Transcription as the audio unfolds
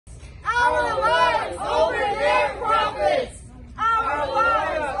Our lives over their profits. Our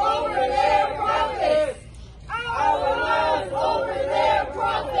lives over their profits. Our lives over their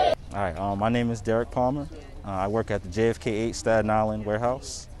profits. All right, my name is Derek Palmer. I work at the JFK 8 Staten Island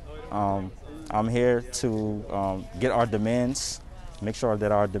warehouse. I'm here to get our demands, make sure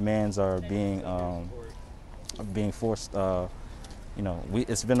that our demands are being forced.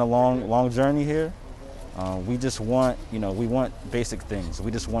 It's been a long journey here. We just want, we want basic things.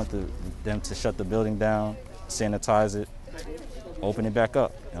 We just want them to shut the building down, sanitize it, open it back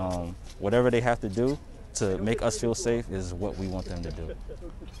up. Whatever they have to do to make us feel safe is what we want them to do.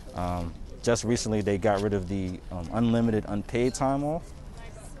 Just recently, they got rid of the unlimited unpaid time off,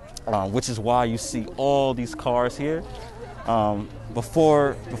 which is why you see all these cars here.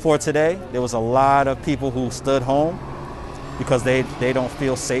 Before today, there was a lot of people who stood home because they don't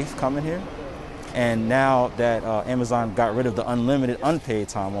feel safe coming here. And now that Amazon got rid of the unlimited unpaid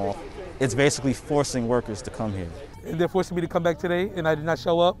time off, it's basically forcing workers to come here. And they're forcing me to come back today, and I did not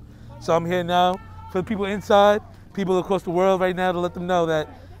show up. So I'm here now for the people inside, people across the world right now, to let them know that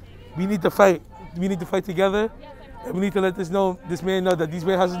we need to fight. We need to fight together, and we need to let this man know that these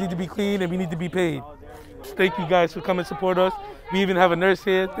warehouses need to be clean and we need to be paid. Thank you guys for coming and support us. We even have a nurse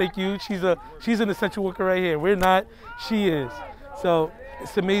here. Thank you. She's an essential worker right here. We're not. She is. So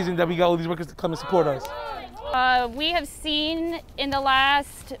it's amazing that we got all these workers to come and support us. We have seen in the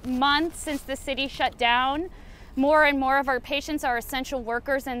last month since the city shut down, more and more of our patients are essential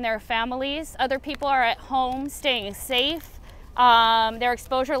workers and their families. Other people are at home staying safe. Their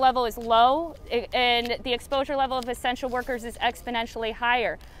exposure level is low, and the exposure level of essential workers is exponentially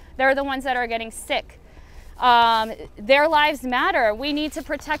higher. They're the ones that are getting sick. Their lives matter. We need to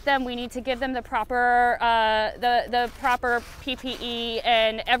protect them. We need to give them the proper PPE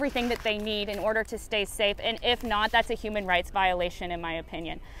and everything that they need in order to stay safe. And if not, that's a human rights violation, in my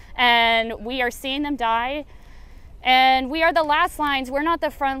opinion. And we are seeing them die. And we are the last lines. We're not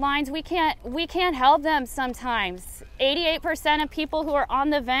the front lines. We can't help them sometimes. 88% of people who are on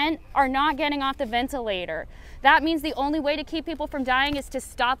the vent are not getting off the ventilator. That means the only way to keep people from dying is to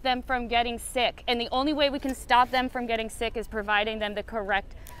stop them from getting sick. And the only way we can stop them from getting sick is providing them the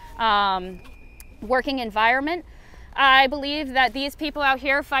correct working environment. I believe that these people out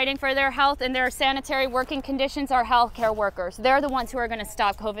here fighting for their health and their sanitary working conditions are healthcare workers. They're the ones who are going to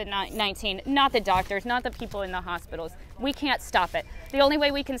stop COVID-19, not the doctors, not the people in the hospitals. We can't stop it. The only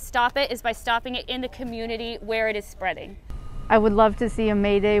way we can stop it is by stopping it in the community where it is spreading. I would love to see a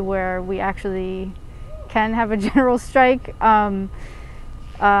May Day where we actually can have a general strike. I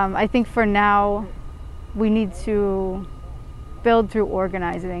think for now, we need to build through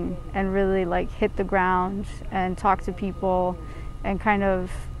organizing and really hit the ground and talk to people and kind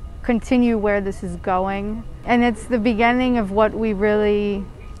of continue where this is going. And it's the beginning of what we really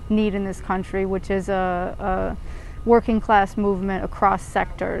need in this country, which is a working class movement across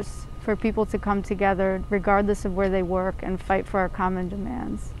sectors for people to come together regardless of where they work and fight for our common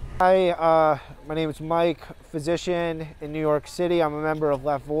demands. Hi, my name is Mike, physician in New York City. I'm a member of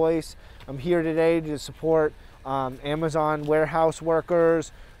Left Voice. I'm here today to support Amazon warehouse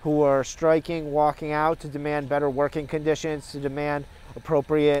workers who are striking, walking out to demand better working conditions, to demand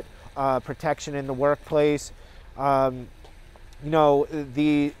appropriate protection in the workplace. The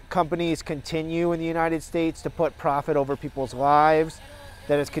companies continue in the United States to put profit over people's lives.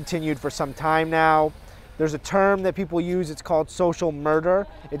 That has continued for some time now. There's a term that people use, it's called social murder.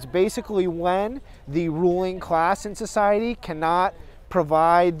 It's basically when the ruling class in society cannot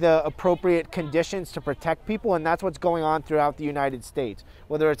provide the appropriate conditions to protect people, and that's what's going on throughout the United States.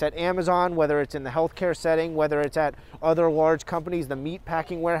 Whether it's at Amazon, whether it's in the healthcare setting, whether it's at other large companies, the meat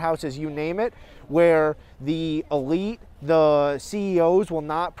packing warehouses, you name it, where the elite, the CEOs will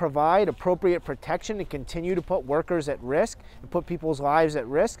not provide appropriate protection and continue to put workers at risk and put people's lives at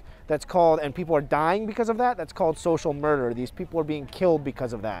risk. That's called, and people are dying because of that, that's called social murder. These people are being killed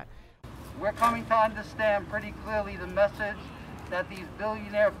because of that. We're coming to understand pretty clearly the message that these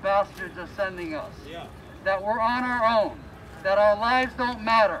billionaire bastards are sending us. That we're on our own, that our lives don't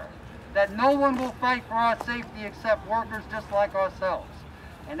matter, that no one will fight for our safety except workers just like ourselves.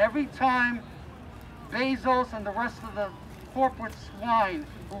 And every time Bezos and the rest of the corporate swine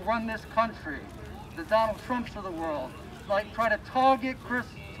who run this country, the Donald Trumps of the world, try to target Chris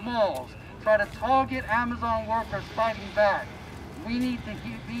Smalls, try to target Amazon workers fighting back, we need to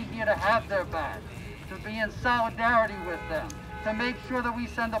be here to have their back, to be in solidarity with them, to make sure that we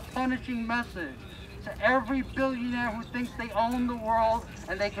send a punishing message to every billionaire who thinks they own the world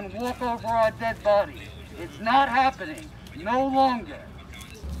and they can walk over our dead bodies. It's not happening, no longer.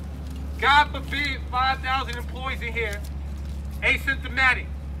 God forbid 5,000 employees in here asymptomatic.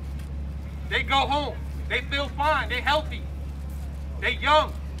 They go home. They feel fine. They healthy. They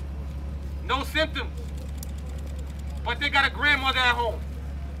young. No symptoms. But they got a grandmother at home.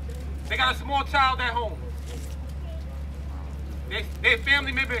 They got a small child at home. Their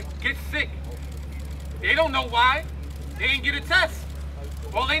family member gets sick. They don't know why. They didn't get a test.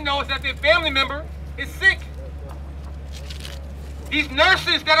 All they know is that their family member is sick. These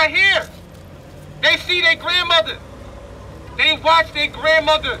nurses that are here, they see their grandmother. They watch their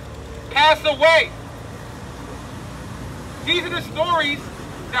grandmother pass away. These are the stories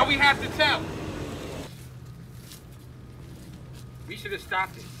that we have to tell. We should have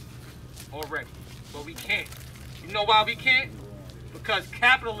stopped it already, but we can't. You know why we can't? Because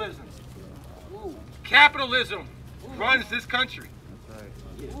capitalism runs this country.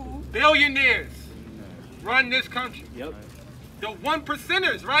 Billionaires run this country. Yep. The one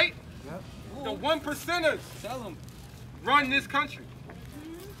percenters, right? Yep. The one percenters run this country.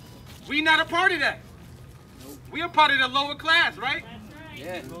 We not a part of that. We are part of the lower class, right?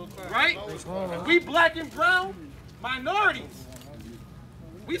 Yeah. Right? We black and brown minorities.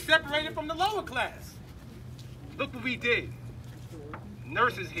 We separated from the lower class. Look what we did.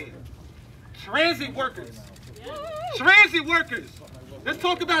 Nurses here. Transit workers. Transit workers. Let's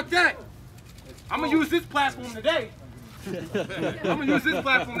talk about that. I'm going to use this platform today.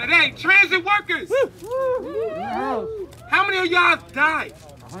 Transit workers. How many of y'all died?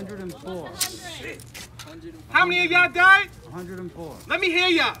 104. How many of y'all died? 104. Let me hear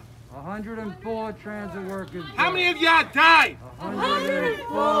y'all. 104 transit workers. How many of y'all died?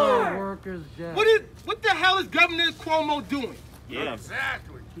 104 workers dead. What the hell is Governor Cuomo doing? Yeah.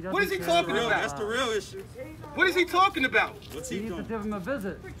 Exactly. What is he talking about? That's the real issue. What is he talking about? What's He he needs to doing? give him a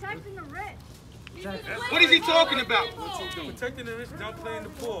visit. Protecting the rich. What is he talking about? Protecting the rich, downplaying the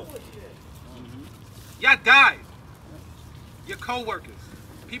poor. Y'all died. Your co-workers.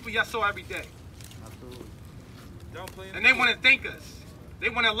 People y'all saw every day. Absolutely. Downplaying And they want to thank us. They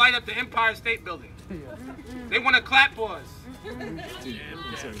want to light up the Empire State Building. They want to clap for us.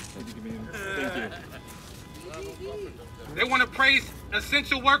 They want to praise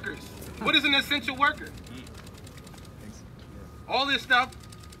essential workers. What is an essential worker? All this stuff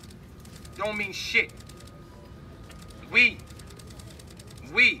don't mean shit. We,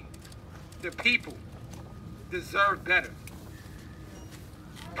 the people, deserve better.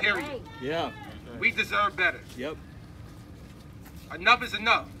 Period. Yeah. We deserve better. Yep. Enough is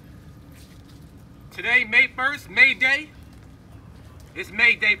enough. Today, May 1st, May Day, it's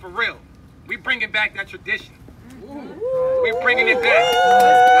May Day for real. We bringing back that tradition. We bringing it back.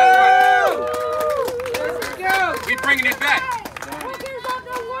 That's right. We bringing it back.